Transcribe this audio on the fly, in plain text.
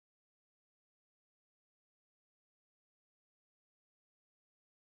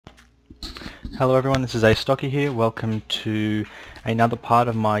Hello everyone, this is Astocky here. Welcome to another part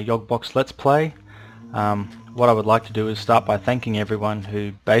of my Yogbox Let's Play. What I would like to do is start by thanking everyone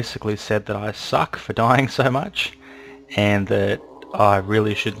who basically said that I suck for dying so much and that I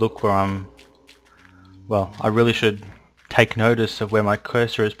really should look where I really should take notice of where my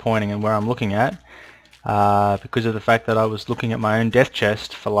cursor is pointing and where I'm looking at because of the fact that I was looking at my own death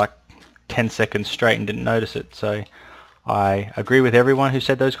chest for like 10 seconds straight and didn't notice it. So I agree with everyone who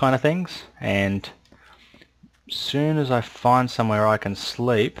said those kind of things, and as soon as I find somewhere I can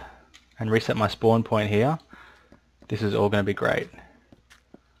sleep and reset my spawn point here, this is all going to be great.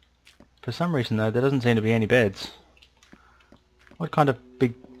 For some reason though, there doesn't seem to be any beds. What kind of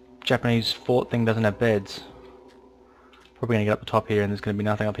big Japanese fort thing doesn't have beds? Probably going to get up the top here and there's going to be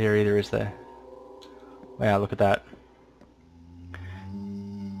nothing up here either, is there? Wow, look at that.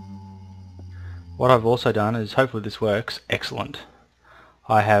 What I've also done is, hopefully this works, excellent.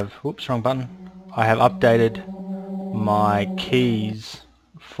 I have, whoops, wrong button. I have updated my keys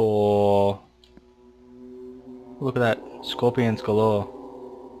for, look at that, scorpions galore.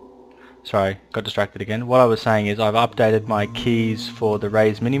 Sorry, got distracted again. What I was saying is I've updated my keys for the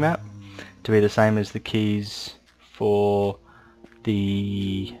Raise minimap to be the same as the keys for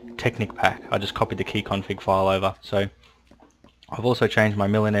the Technic pack. I just copied the key config file over. So I've also changed my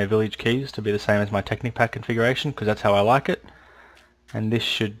Millionaire Village keys to be the same as my Technic pack configuration because that's how I like it. And this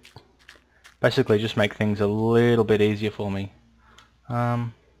should basically just make things a little bit easier for me.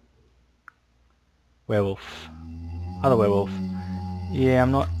 Werewolf. Other werewolf. Yeah,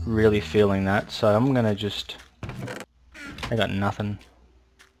 I'm not really feeling that, so I'm gonna just... I got nothing.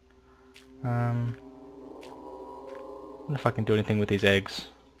 I wonder if I can do anything with these eggs.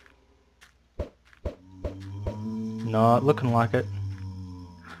 Not looking like it.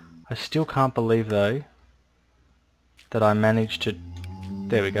 I still can't believe though that I managed to...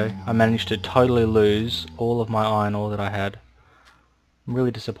 There we go. I managed to totally lose all of my iron ore that I had. I'm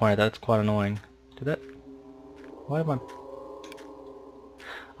really disappointed. That's quite annoying. Did that... Why am I...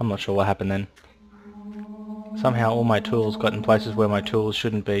 I'm not sure what happened then. Somehow all my tools got in places where my tools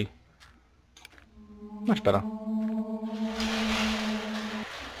shouldn't be. Much better.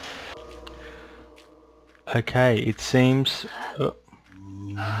 Okay, it seems...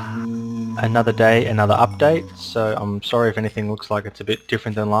 another day, another update, so I'm sorry if anything looks like it's a bit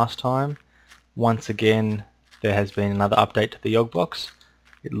different than last time. Once again, there has been another update to the Yogbox.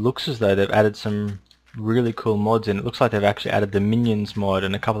 It looks as though they've added some really cool mods in. It looks like they've actually added the Minions mod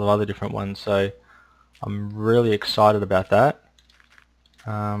and a couple of other different ones, so I'm really excited about that.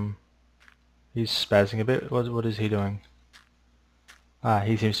 He's spazzing a bit. What is he doing?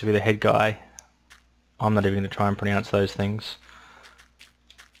 He seems to be the head guy. I'm not even going to try and pronounce those things.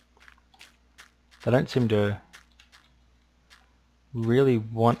 They don't seem to really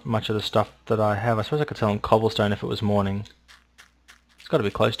want much of the stuff that I have. I suppose I could sell them cobblestone if it was morning. It's got to be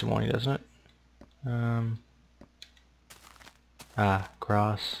close to morning, doesn't it?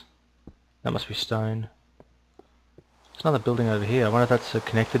 Grass. That must be stone. There's another building over here. I wonder if that's a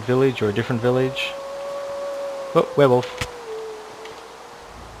connected village or a different village. Oh, werewolf.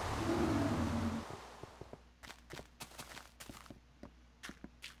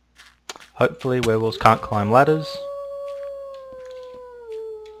 Hopefully werewolves can't climb ladders.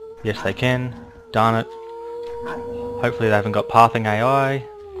 Yes they can. Darn it. Hopefully they haven't got pathing AI.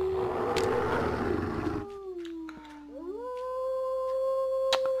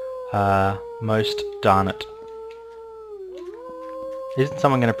 Most darn it. Isn't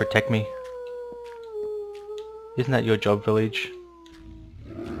someone going to protect me? Isn't that your job, village?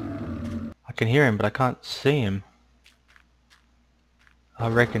 I can hear him but I can't see him. I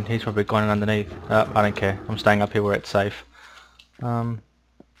reckon he's probably gone underneath. I don't care. I'm staying up here where it's safe.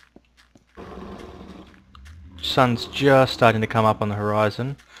 Sun's just starting to come up on the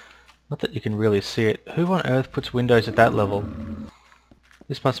horizon. Not that you can really see it. Who on earth puts windows at that level?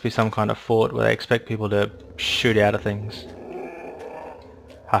 This must be some kind of fort where they expect people to shoot out of things.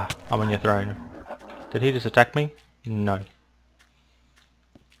 Ha, I'm on your throne. Did he just attack me? No.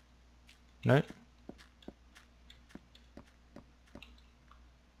 No?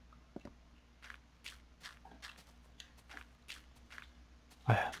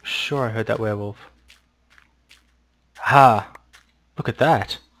 I'm sure I heard that werewolf. Ha! Look at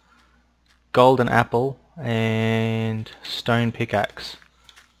that! Golden apple and stone pickaxe.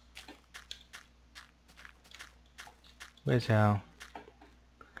 Where's our...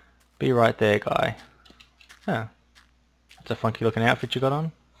 Be right there, guy. Oh. That's a funky looking outfit you got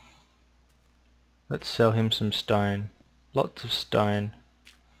on. Let's sell him some stone. Lots of stone.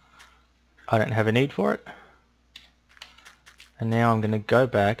 I don't have a need for it. And now I'm going to go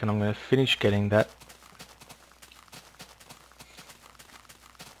back and I'm going to finish getting that.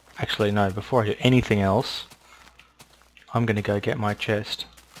 Actually no, before I do anything else, I'm going to go get my chest.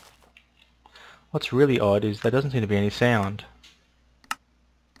 What's really odd is there doesn't seem to be any sound.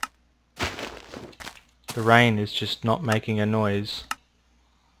 The rain is just not making a noise.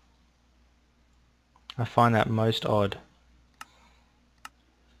 I find that most odd.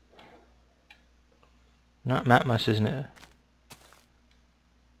 No, Matmos isn't it?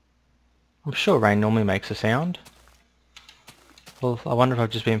 I'm sure rain normally makes a sound. Well, I wonder if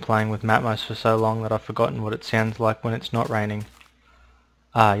I've just been playing with Matmos for so long that I've forgotten what it sounds like when it's not raining.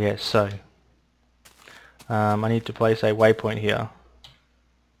 Ah yes, so I need to place a waypoint here.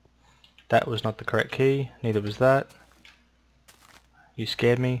 That was not the correct key, neither was that. You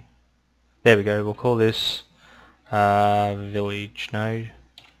scared me. There we go, we'll call this village node.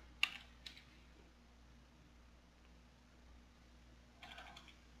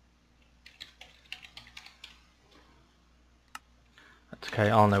 That's okay,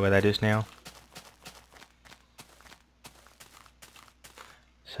 I'll know where that is now.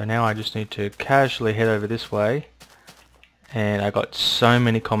 So now I just need to casually head over this way, and I got so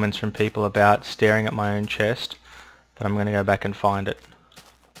many comments from people about staring at my own chest that I'm going to go back and find it.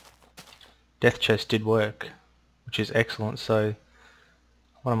 Death chest did work, which is excellent. So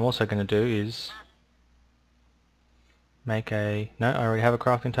what I'm also going to do is make a... No, I already have a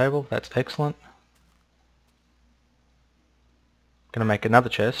crafting table, that's excellent. I'm going to make another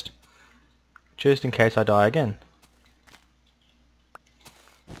chest, just in case I die again.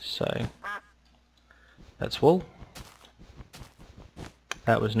 So that's wool.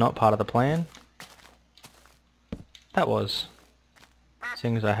 That was not part of the plan. That was.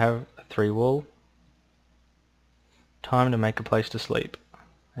 Seeing as I have 3 wool, time to make a place to sleep.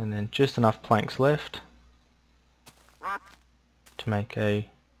 And then just enough planks left to make a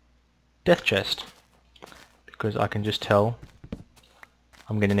death chest, because I can just tell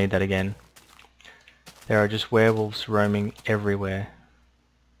I'm going to need that again. There are just werewolves roaming everywhere.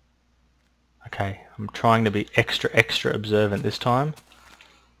 Okay, I'm trying to be extra observant this time.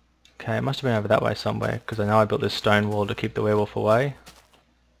 Okay, it must have been over that way somewhere, because I know I built this stone wall to keep the werewolf away.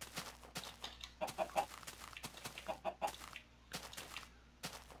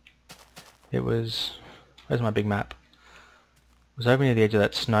 It was... Where's my big map? It was over near the edge of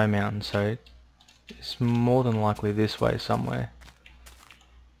that snow mountain, so it's more than likely this way somewhere.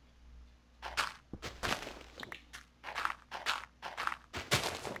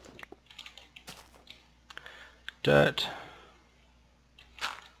 Dirt.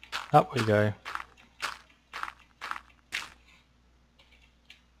 Up we go.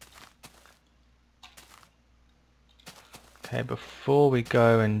 Okay, before we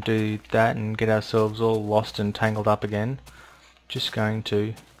go and do that and get ourselves all lost and tangled up again, just going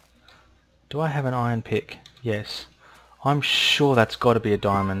to... Do I have an iron pick? Yes. I'm sure that's got to be a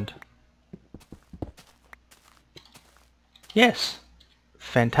diamond. Yes!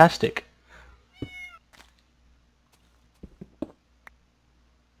 Fantastic!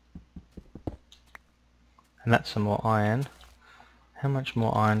 And that's some more iron. How much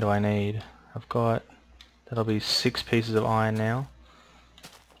more iron do I need? I've got... That'll be 6 pieces of iron now.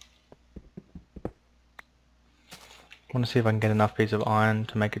 I want to see if I can get enough pieces of iron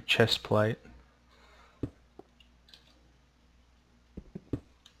to make a chest plate.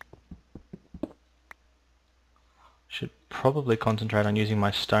 Should probably concentrate on using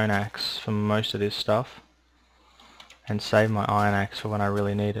my stone axe for most of this stuff, and save my iron axe for when I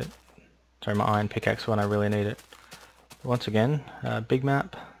really need it. Sorry, my iron pickaxe for when I really need it. But once again, big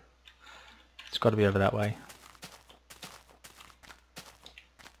map. It's got to be over that way.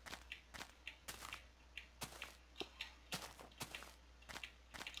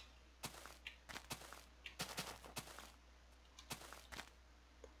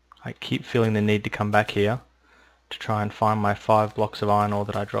 I keep feeling the need to come back here to try and find my 5 blocks of iron ore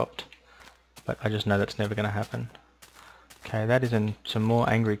that I dropped, but I just know that's never going to happen. Okay, that is in some more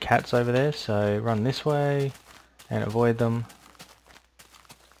angry cats over there, so run this way and avoid them.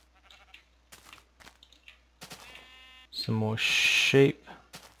 Some more sheep.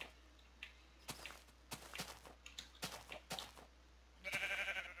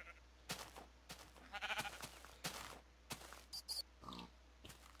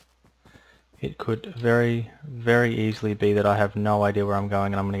 It could very easily be that I have no idea where I'm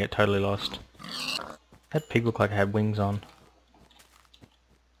going and I'm going to get totally lost. That pig looked like it had wings on.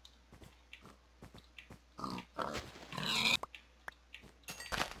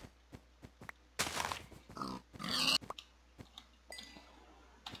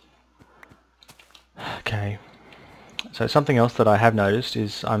 Okay, So something else that I have noticed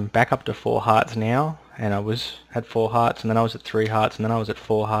is I'm back up to 4 hearts now, and I was at 4 hearts, and then I was at 3 hearts, and then I was at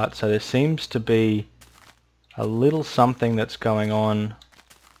 4 hearts. So there seems to be a little something that's going on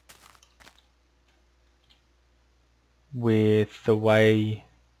with the way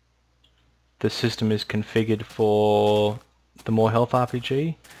the system is configured for the More Health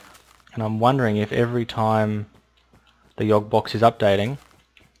RPG, and I'm wondering if every time the Yogbox is updating,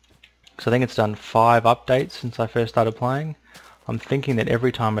 because I think it's done 5 updates since I first started playing, I'm thinking that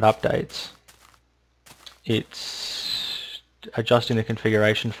every time it updates it's adjusting the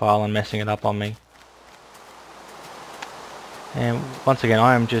configuration file and messing it up on me. And once again,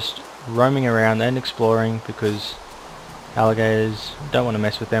 I am just roaming around and exploring because alligators, don't want to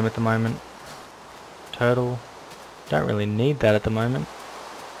mess with them at the moment. Turtle, don't really need that at the moment.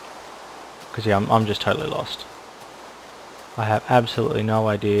 Because yeah, I'm just totally lost. I have absolutely no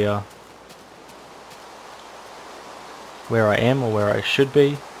idea where I am or where I should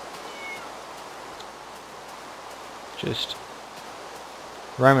be. Just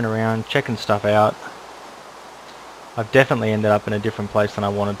roaming around, checking stuff out. I've definitely ended up in a different place than I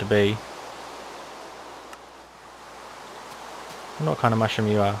wanted to be. I don't know what kind of mushroom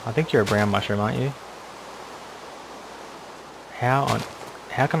you are. I think you're a brown mushroom, aren't you? How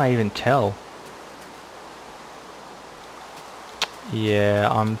can I even tell? Yeah,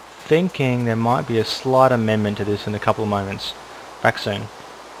 I'm thinking there might be a slight amendment to this in a couple of moments. Back soon.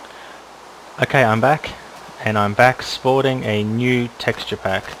 Okay, I'm back. And I'm back sporting a new texture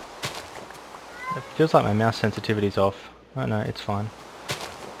pack. It feels like my mouse sensitivity's off. Oh no, it's fine.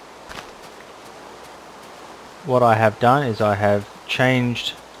 What I have done is I have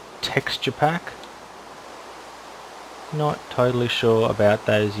changed texture pack. Not totally sure about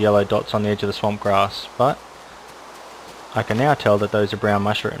those yellow dots on the edge of the swamp grass, but I can now tell that those are brown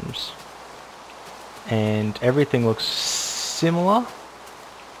mushrooms. And everything looks similar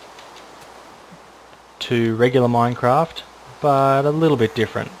to regular Minecraft, but a little bit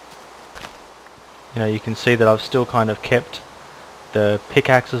different. You know, you can see that I've still kind of kept the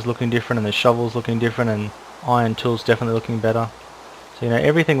pickaxes looking different and the shovels looking different, and iron tools definitely looking better. So, you know,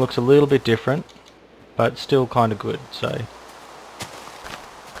 everything looks a little bit different, but still kind of good. So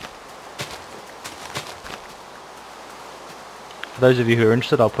for those of you who are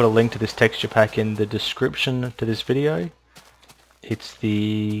interested, I'll put a link to this texture pack in the description to this video. It's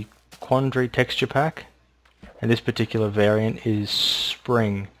the Quandary texture pack, and this particular variant is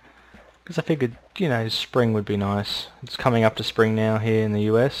spring, because I figured, you know, spring would be nice. It's coming up to spring now here in the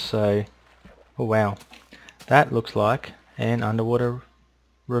US, so oh wow, that looks like an underwater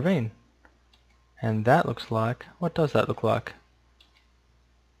ravine. And that looks like, what does that look like?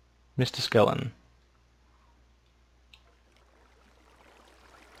 Mr. Skeleton.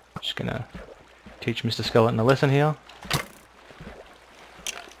 Just gonna teach Mr. Skeleton a lesson here.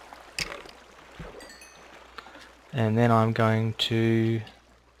 And then I'm going to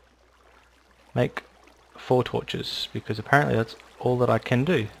make 4 torches, because apparently that's all that I can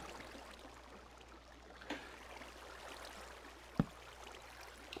do.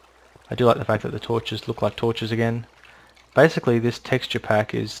 I do like the fact that the torches look like torches again. Basically, this texture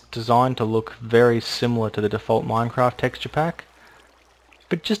pack is designed to look very similar to the default Minecraft texture pack,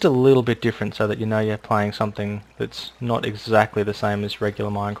 but just a little bit different, so that you know you're playing something that's not exactly the same as regular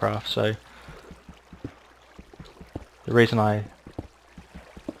Minecraft. So the reason I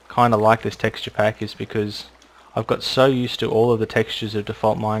kind of like this texture pack is because I've got so used to all of the textures of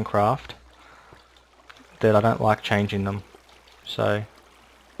default Minecraft that I don't like changing them. So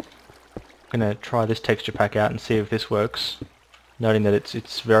I'm going to try this texture pack out and see if this works, noting that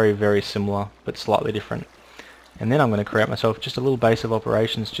it's very, very similar but slightly different. And then I'm going to create myself just a little base of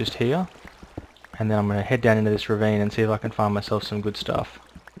operations just here, and then I'm going to head down into this ravine and see if I can find myself some good stuff.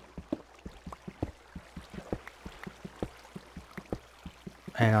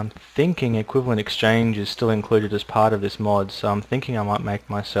 And I'm thinking equivalent exchange is still included as part of this mod, so I'm thinking I might make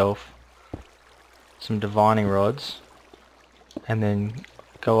myself some divining rods and then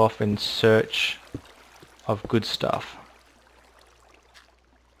go off in search of good stuff.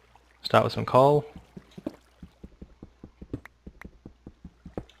 Start with some coal.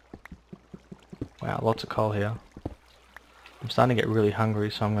 Wow, lots of coal here. I'm starting to get really hungry,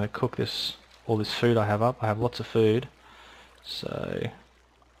 so I'm going to cook all this food I have up. I have lots of food, so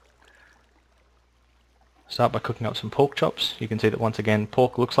start by cooking up some pork chops. You can see that once again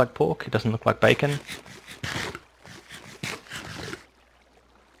pork looks like pork, it doesn't look like bacon.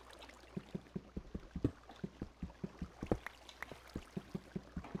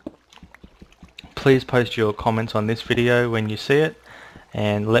 Please post your comments on this video when you see it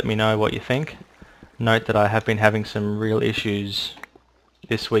and let me know what you think. note that I have been having some real issues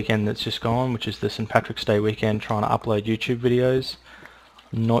this weekend that's just gone, which is the St. Patrick's Day weekend, trying to upload YouTube videos.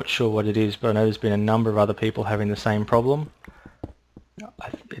 I'm not sure what it is, but I know there's been a number of other people having the same problem.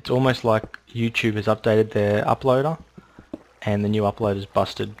 It's almost like YouTube has updated their uploader and the new upload is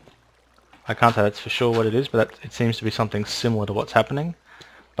busted. I can't say that's for sure what it is, but it seems to be something similar to what's happening.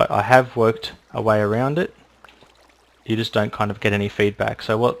 But I have worked a way around it. You just don't kind of get any feedback.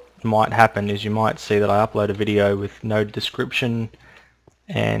 So what might happen is you might see that I upload a video with no description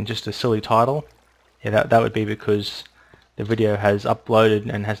and just a silly title. Yeah, that would be because the video has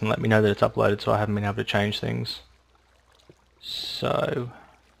uploaded and hasn't let me know that it's uploaded, so I haven't been able to change things. So,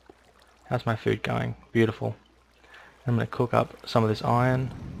 how's my food going? Beautiful. I'm going to cook up some of this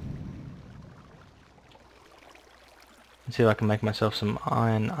iron and see if I can make myself some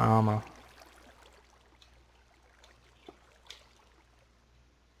iron armor.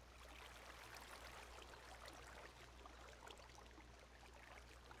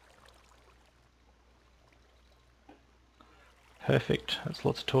 Perfect, that's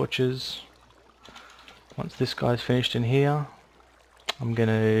lots of torches. Once this guy's finished in here, I'm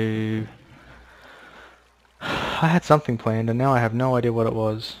gonna... I had something planned and now I have no idea what it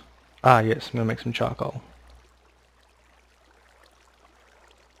was. Ah yes, I'm gonna make some charcoal.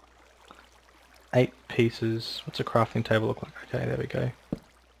 8 pieces. What's a crafting table look like? Okay, there we go.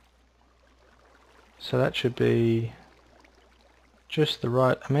 So that should be just the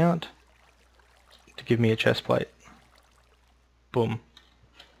right amount to give me a chest plate. Boom.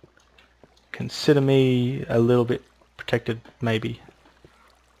 Consider me a little bit protected, maybe.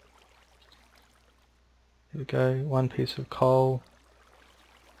 Here we go, 1 piece of coal.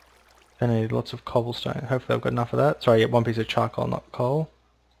 Then I need lots of cobblestone. Hopefully I've got enough of that. Sorry, yeah, 1 piece of charcoal, not coal.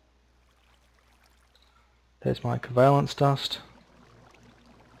 There's my covalence dust.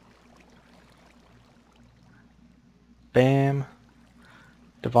 Bam.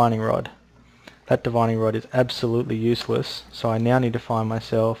 Divining rod. That divining rod is absolutely useless, so I now need to find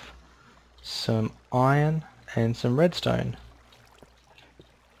myself some iron and some redstone.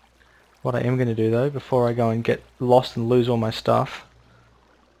 What I am going to do though, before I go and get lost and lose all my stuff,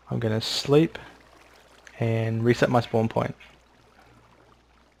 I'm going to sleep and reset my spawn point.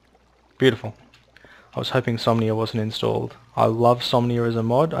 Beautiful. I was hoping Somnia wasn't installed. I love Somnia as a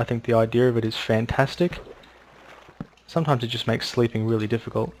mod. I think the idea of it is fantastic. Sometimes it just makes sleeping really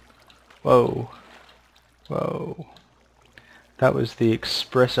difficult. Whoa. Whoa. That was the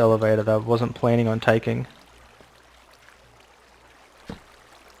express elevator that I wasn't planning on taking.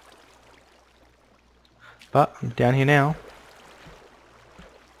 But I'm down here now.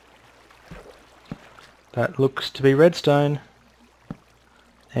 That looks to be redstone.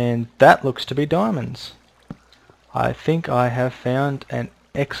 And that looks to be diamonds. I think I have found an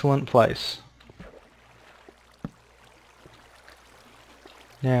excellent place.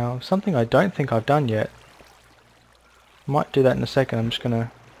 Now, something I don't think I've done yet. Might do that in a second. I'm just going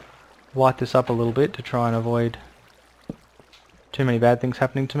to light this up a little bit to try and avoid too many bad things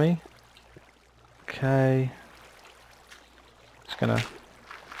happening to me. Okay. Just going to...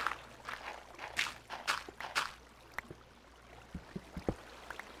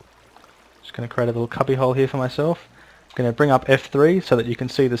 going to create a little cubby hole here for myself. I'm going to bring up F3 so that you can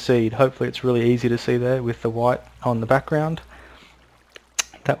see the seed. Hopefully it's really easy to see there with the white on the background.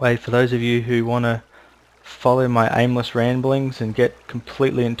 That way, for those of you who want to follow my aimless ramblings and get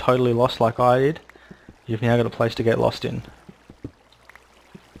completely and totally lost like I did, you've now got a place to get lost in.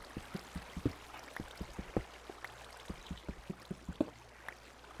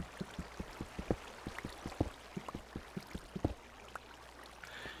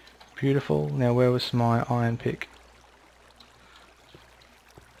 Beautiful. Now where was my iron pick?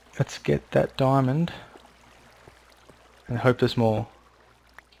 Let's get that diamond and hope there's more.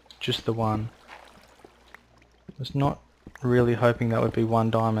 Just the one. I was not really hoping that would be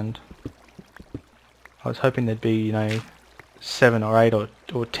 1 diamond. I was hoping there'd be, you know, 7 or 8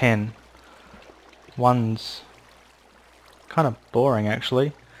 or 10. One's kind of boring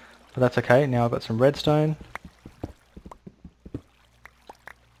actually, but that's okay. Now I've got some redstone.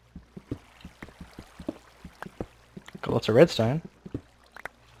 Got lots of redstone.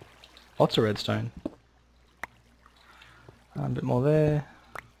 Lots of redstone. A bit more there.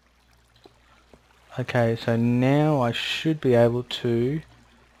 Okay, so now I should be able to...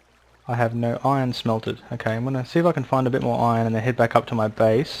 I have no iron smelted. Okay, I'm going to see if I can find a bit more iron and then head back up to my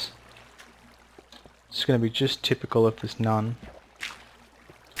base. It's going to be just typical if there's none.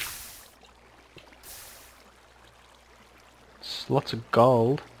 It's lots of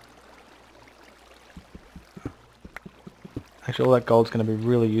gold. Actually, all that gold's going to be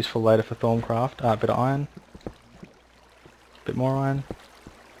really useful later for Thorncraft. A bit of iron. A bit more iron.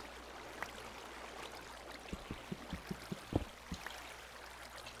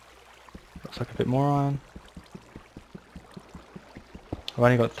 Looks like a bit more iron. I've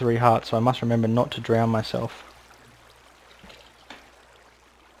only got 3 hearts, so I must remember not to drown myself.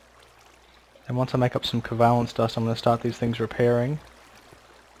 And once I make up some covalence dust, I'm going to start these things repairing.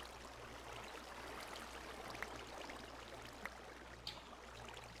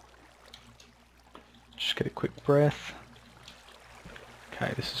 Just get a quick breath.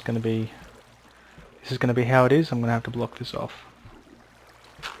 Okay, this is going to be how it is. I'm going to have to block this off.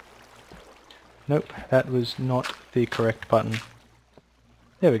 Nope, that was not the correct button.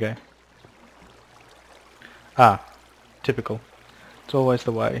 There we go. Ah, typical. It's always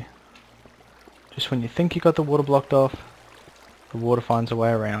the way. Just when you think you got the water blocked off, the water finds a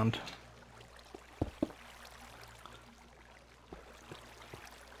way around.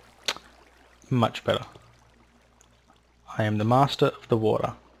 Much better. I am the master of the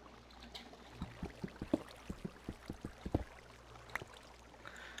water.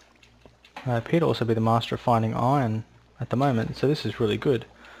 I appear to also be the master of finding iron at the moment, so this is really good.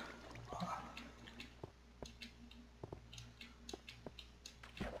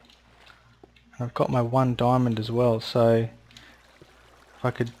 I've got my 1 diamond as well, so if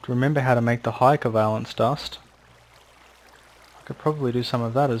I could remember how to make the high covalence dust, I could probably do some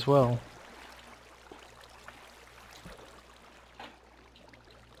of that as well.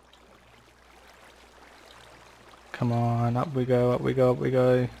 Come on, up we go, up we go, up we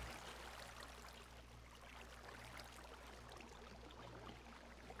go.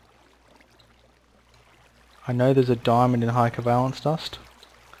 I know there's a diamond in high covalence dust,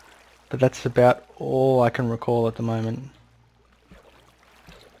 but that's about all I can recall at the moment.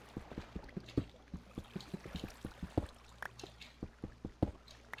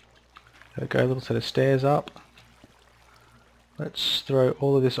 There we go, a little set of stairs up. Let's throw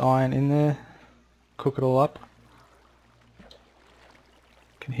all of this iron in there, cook it all up.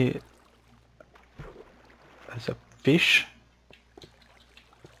 Can hear there's a fish.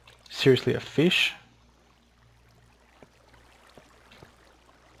 Seriously, a fish?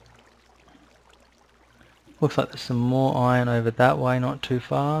 Looks like there's some more iron over that way, not too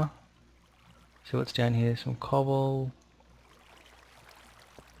far. See what's down here, some cobble.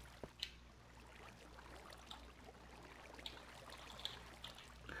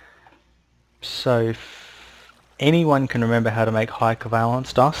 So if anyone can remember how to make high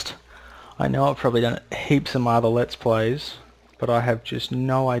covalence dust, I know I've probably done it heaps of my other Let's Plays, but I have just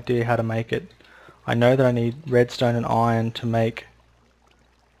no idea how to make it. I know that I need redstone and iron to make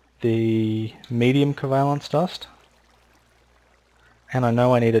the medium covalence dust, and I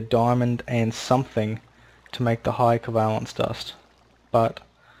know I need a diamond and something to make the high covalence dust, but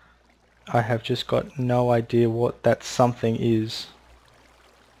I have just got no idea what that something is.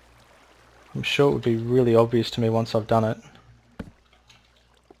 I'm sure it would be really obvious to me once I've done it.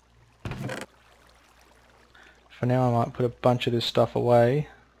 For now I might put a bunch of this stuff away.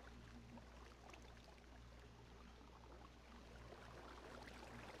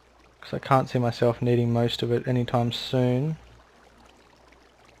 I can't see myself needing most of it anytime soon.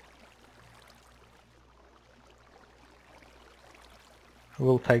 I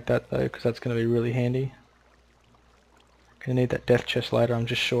will take that though, because that's going to be really handy. Going to need that death chest later, I'm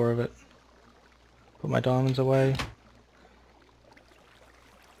just sure of it. Put my diamonds away. At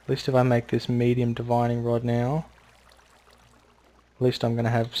least if I make this medium divining rod now, at least I'm going to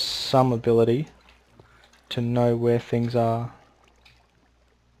have some ability to know where things are.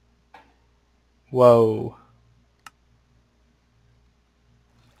 Whoa.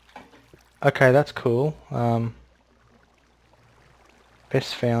 Okay, that's cool.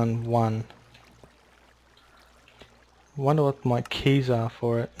 Best found 1. Wonder what my keys are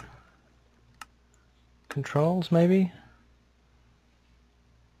for it. Controls, maybe?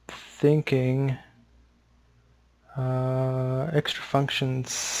 Thinking... extra function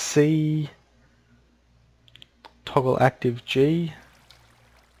C, toggle active G.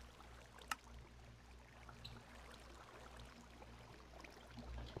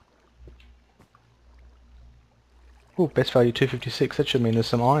 Ooh, best value 256, that should mean there's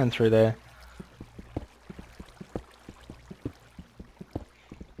some iron through there.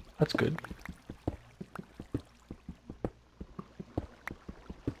 That's good.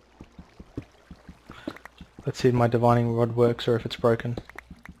 Let's see if my divining rod works or if it's broken.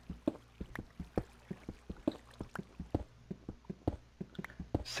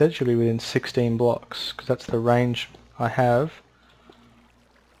 Said it should be within 16 blocks, because that's the range I have.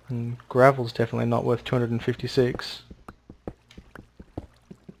 And gravel's definitely not worth 256.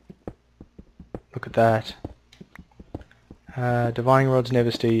 Look at that. Divining rods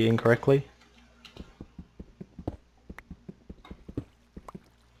never steer incorrectly.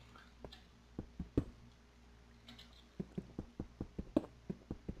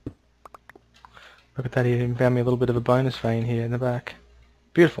 Look at that, he even found me a little bit of a bonus vein here in the back.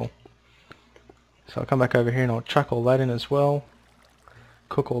 Beautiful. So I'll come back over here and I'll chuck all that in as well.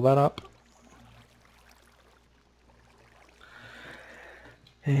 Cook all that up.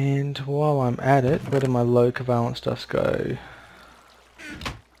 And while I'm at it, where did my low covalence dust go?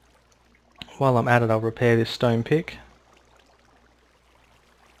 While I'm at it, I'll repair this stone pick,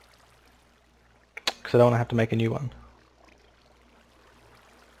 because I don't want to have to make a new one.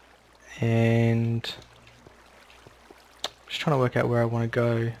 And just trying to work out where I want to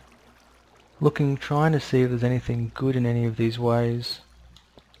go. Trying to see if there's anything good in any of these ways.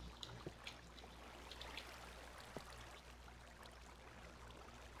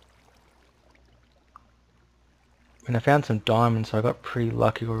 And I found some diamonds, so I got pretty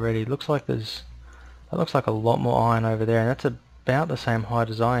lucky already. That looks like a lot more iron over there, and that's about the same height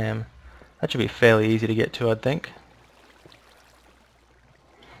as I am. That should be fairly easy to get to, I'd think.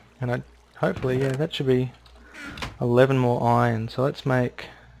 And hopefully, yeah, that should be 11 more iron. So let's make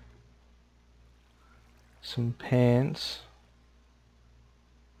some pants,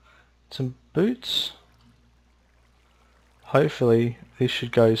 some boots. Hopefully this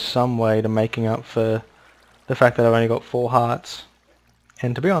should go some way to making up for the fact that I've only got 4 hearts.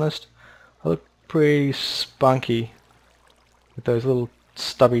 And to be honest, I look pretty spunky with those little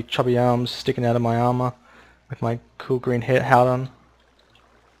stubby chubby arms sticking out of my armor with my cool green hat on.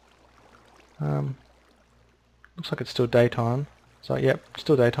 Looks like it's still daytime. So yep,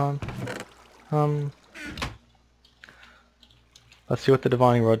 still daytime. Let's see what the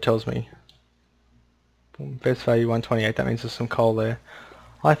divining rod tells me. Best value 128, that means there's some coal there.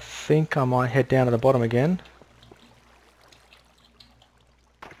 I think I might head down to the bottom again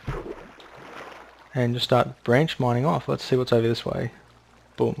and just start branch mining off. Let's see what's over this way.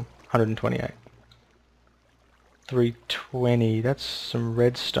 Boom, 128. 320, that's some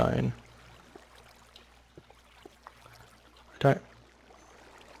redstone. I don't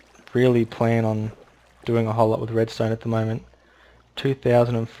really plan on doing a whole lot with redstone at the moment.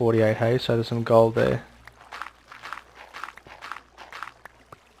 2048, hey, so there's some gold there.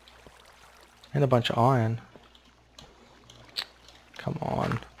 And a bunch of iron. Come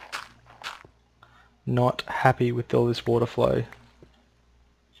on. Not happy with all this water flow.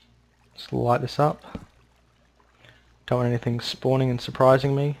 Let's light this up. Don't want anything spawning and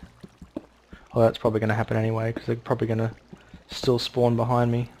surprising me. Well, that's probably going to happen anyway, because they're probably going to still spawn behind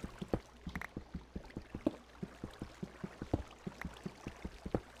me.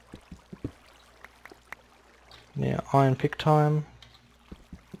 Now, iron pick time.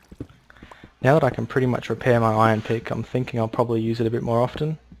 Now that I can pretty much repair my iron pick, I'm thinking I'll probably use it a bit more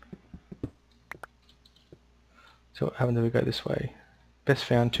often. So what happens if we go this way? Best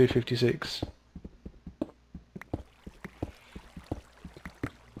found 256.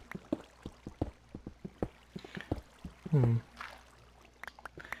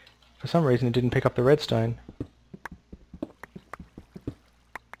 For some reason it didn't pick up the redstone.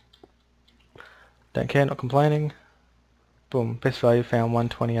 Don't care, not complaining. Boom, best value found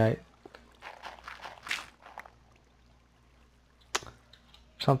 128.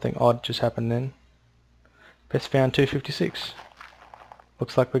 Something odd just happened then. Best found 256.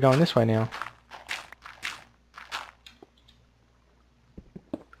 Looks like we're going this way now.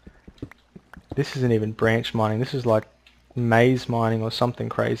 This isn't even branch mining, this is like maze mining or something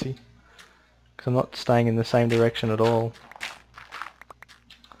crazy. Because I'm not staying in the same direction at all.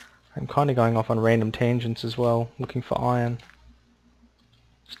 I'm kind of going off on random tangents as well, looking for iron.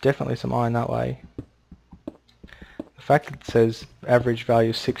 There's definitely some iron that way. The fact that it says average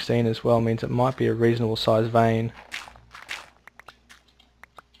value 16 as well means it might be a reasonable size vein.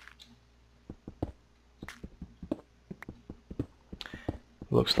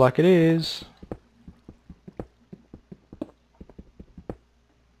 Looks like it is.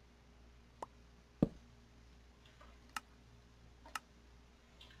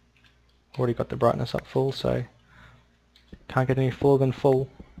 Already got the brightness up full, so can't get any fuller than full.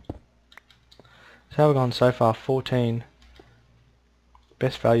 So how have we gone so far? 14.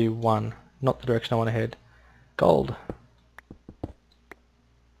 Best value 1. Not the direction I want to head. Gold.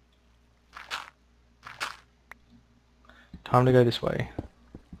 Time to go this way.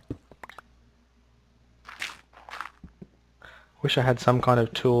 Wish I had some kind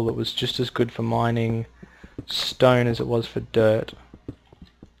of tool that was just as good for mining stone as it was for dirt.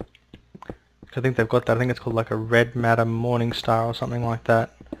 I think they've got that. I think it's called like a red matter morning star or something like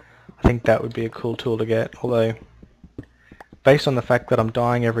that. I think that would be a cool tool to get, although based on the fact that I'm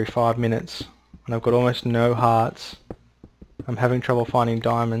dying every 5 minutes and I've got almost no hearts, I'm having trouble finding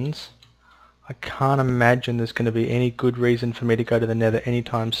diamonds. I can't imagine there's going to be any good reason for me to go to the Nether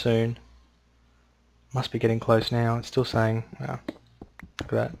anytime soon. Must be getting close now. It's still saying, oh, look at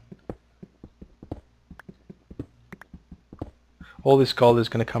that. All this gold is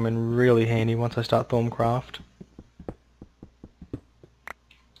going to come in really handy once I start Thorncraft.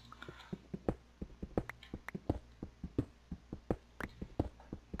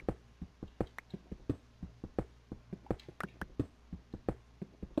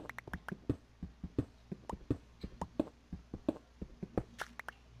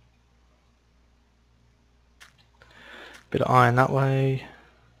 Bit of iron that way,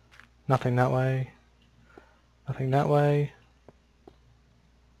 nothing that way, nothing that way,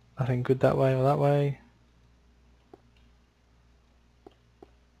 nothing good that way or that way.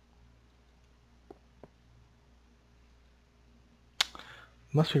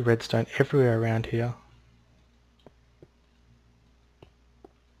 Must be redstone everywhere around here.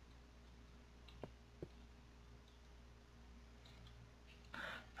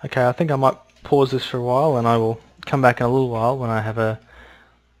 Okay, I think I might pause this for a while and I will come back in a little while when I have a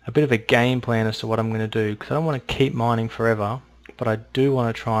bit of a game plan as to what I'm going to do, because I don't want to keep mining forever, but I do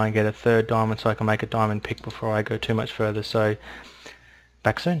want to try and get a third diamond so I can make a diamond pick before I go too much further, so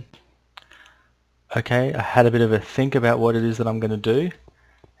back soon. Okay, I had a bit of a think about what it is that I'm going to do,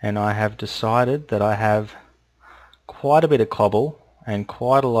 and I have decided that I have quite a bit of cobble and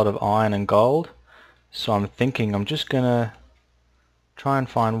quite a lot of iron and gold, so I'm thinking I'm just going to try and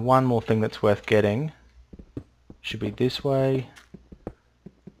find one more thing that's worth getting. Should be this way.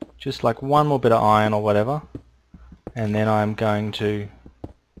 Just like one more bit of iron or whatever, and then I'm going to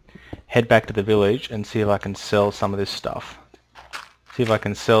head back to the village and see if I can sell some of this stuff. See if I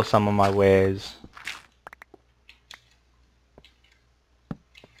can sell some of my wares.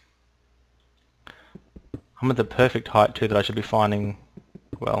 I'm at the perfect height too that I should be finding,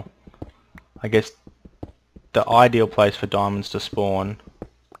 well, I guess the ideal place for diamonds to spawn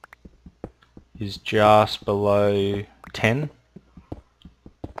is just below 10.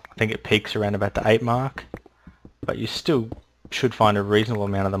 I think it peaks around about the 8 mark, but you still should find a reasonable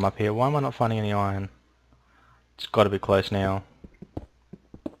amount of them up here. Why am I not finding any iron? It's got to be close now.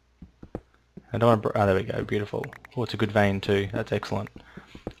 I don't want to. Oh, there we go. Beautiful. Oh, it's a good vein too. That's excellent.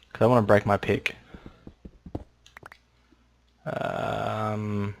 Because I want to break my pick.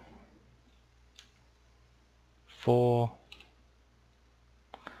 4,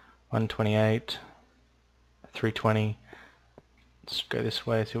 128, 320. Let's go this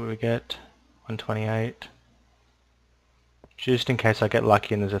way, see what we get. 128. Just in case I get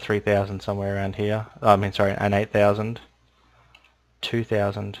lucky and there's a 3,000 somewhere around here. Oh, I mean, sorry, an 8,000.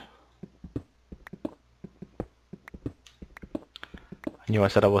 2,000. I knew I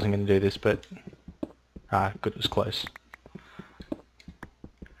said I wasn't going to do this, but good, it was close.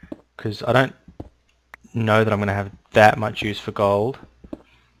 Because I don't know that I'm going to have that much use for gold,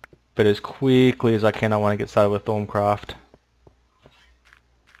 but as quickly as I can I want to get started with Thorncraft.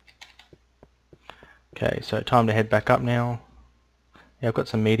 Okay, so time to head back up now. Yeah, I've got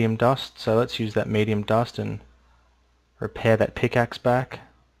some medium dust, so let's use that medium dust and repair that pickaxe back.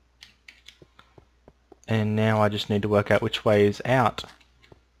 And now I just need to work out which way is out.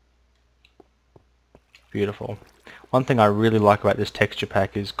 Beautiful. One thing I really like about this texture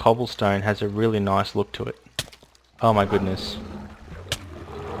pack is cobblestone has a really nice look to it. Oh my goodness.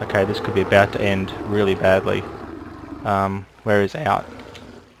 Okay, this could be about to end really badly. Where is out?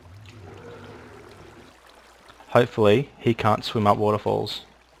 Hopefully he can't swim up waterfalls.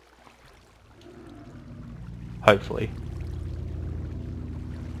 Hopefully.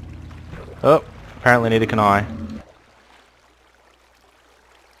 Oh, apparently neither can I.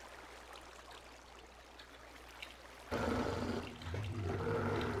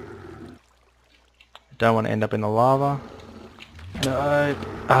 Don't want to end up in the lava. No.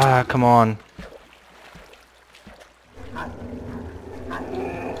 Ah, come on.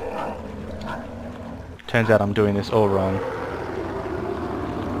 Turns out I'm doing this all wrong.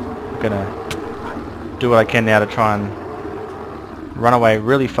 I'm gonna do what I can now to try and run away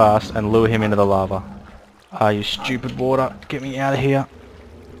really fast and lure him into the lava. Ah, you stupid water. Get me out of here.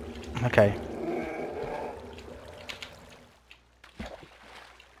 Okay.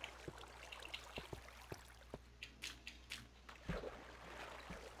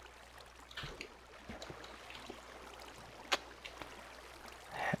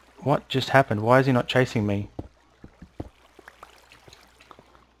 What just happened? Why is he not chasing me?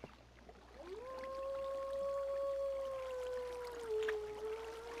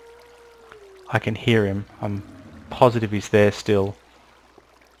 I can hear him. I'm positive he's there still.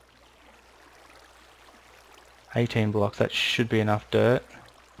 18 blocks, that should be enough dirt.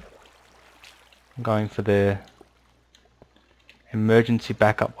 I'm going for the emergency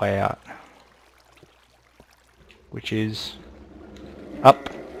backup way out, which is up.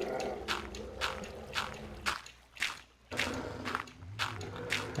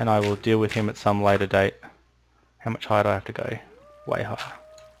 And I will deal with him at some later date. How much higher do I have to go? Way higher.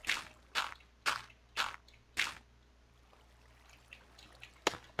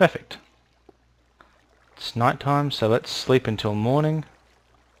 Perfect. It's night time, so let's sleep until morning.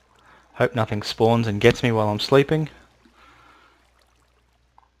 Hope nothing spawns and gets me while I'm sleeping.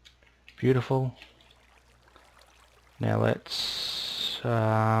 Beautiful. Now let's...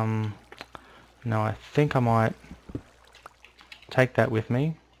 no, I think I might take that with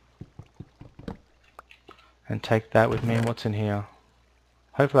me. And take that with me. And what's in here?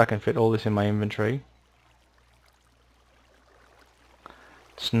 Hopefully I can fit all this in my inventory.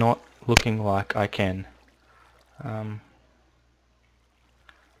 It's not looking like I can.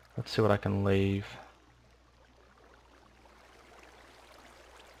 Let's see what I can leave.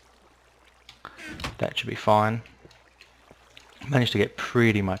 That should be fine. Managed to get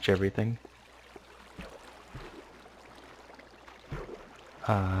pretty much everything.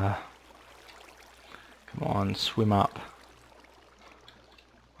 Come on, swim up.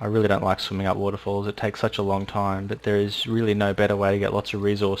 I really don't like swimming up waterfalls. It takes such a long time, but there is really no better way to get lots of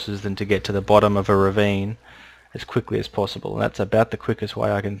resources than to get to the bottom of a ravine as quickly as possible. And that's about the quickest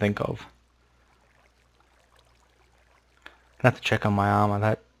way I can think of. I have to check on my armor.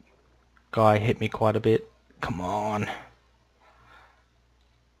 That guy hit me quite a bit. Come on.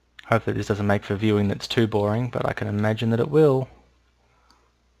 Hopefully this doesn't make for viewing that's too boring, but I can imagine that it will.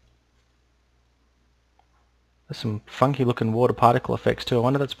 There's some funky looking water particle effects too. I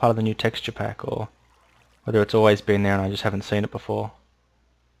wonder if that's part of the new texture pack or whether it's always been there and I just haven't seen it before.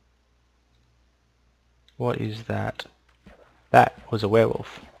 What is that? That was a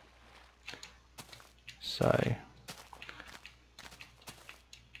werewolf. So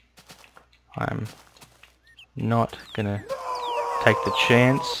I'm not gonna take the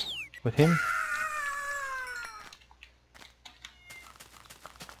chance with him.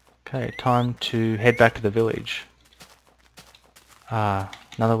 Okay, time to head back to the village. Ah,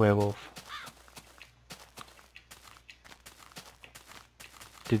 another werewolf.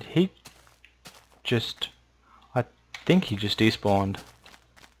 Did he just... I think he just despawned.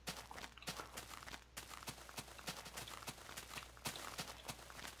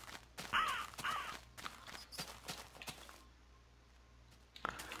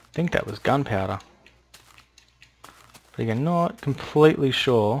 I think that was gunpowder. But again, not completely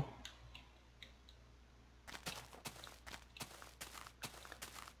sure.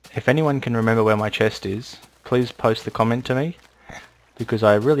 If anyone can remember where my chest is, please post the comment to me, because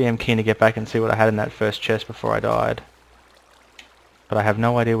I really am keen to get back and see what I had in that first chest before I died. But I have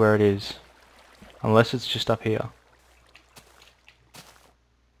no idea where it is, unless it's just up here.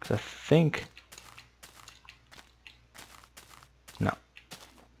 'Cause I think... No.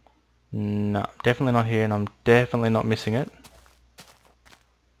 No, definitely not here, and I'm definitely not missing it.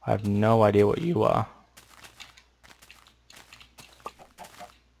 I have no idea what you are.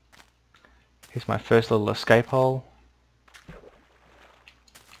 Here's my first little escape hole.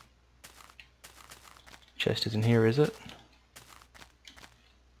 Chest isn't here, is it?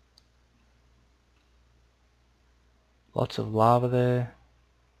 Lots of lava there.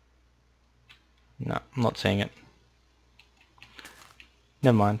 No, I'm not seeing it.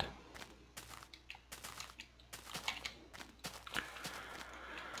 Never mind.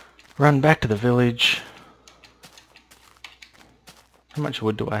 Run back to the village. How much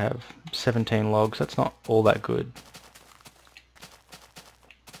wood do I have? 17 logs. That's not all that good.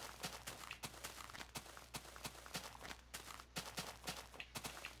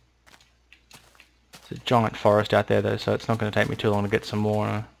 It's a giant forest out there though, so it's not going to take me too long to get some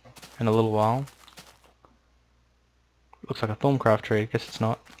more in a little while. Looks like a Thorncraft tree. I guess it's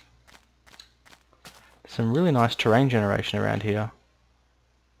not. Some really nice terrain generation around here.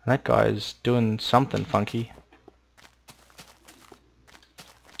 And that guy is doing something funky.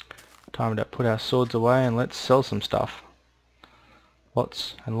 Time to put our swords away and let's sell some stuff.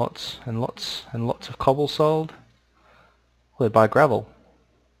 Lots and lots and lots and lots of cobble sold. Well, they buy gravel.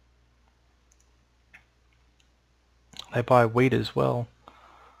 They buy wheat as well. I'm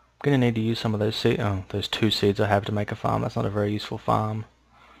going to need to use some of those seeds. Oh, those 2 seeds I have to make a farm. That's not a very useful farm.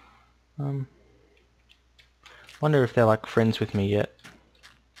 Wonder if they're like friends with me yet.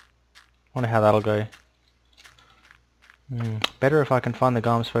 Wonder how that'll go. Better if I can find the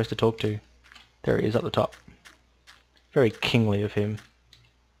guy I'm supposed to talk to. There he is up the top. Very kingly of him.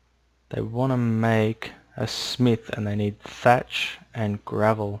 They want to make a smith and they need thatch and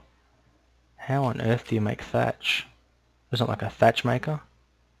gravel. How on earth do you make thatch? There's not like a thatch maker.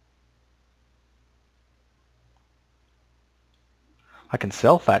 I can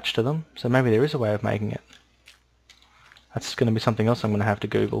sell thatch to them, so maybe there is a way of making it. That's going to be something else I'm going to have to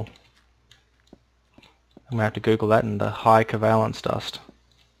Google. I'm going to have to Google that and the high covalence dust.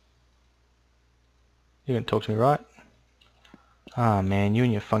 You can talk to me, right? Ah man, you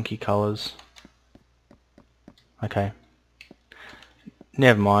and your funky colours. Okay.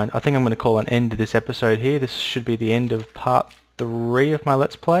 Never mind. I think I'm going to call an end to this episode here. This should be the end of part 3 of my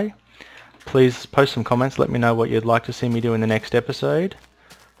Let's Play. Please post some comments, let me know what you'd like to see me do in the next episode.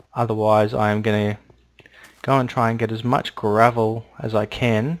 Otherwise I am going to go and try and get as much gravel as I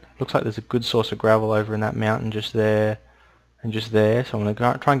can. Looks like there's a good source of gravel over in that mountain just there and just there. So I'm going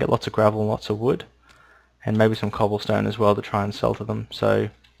to try and get lots of gravel and lots of wood. And maybe some cobblestone as well to try and sell to them. So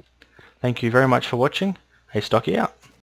thank you very much for watching. Astocky out.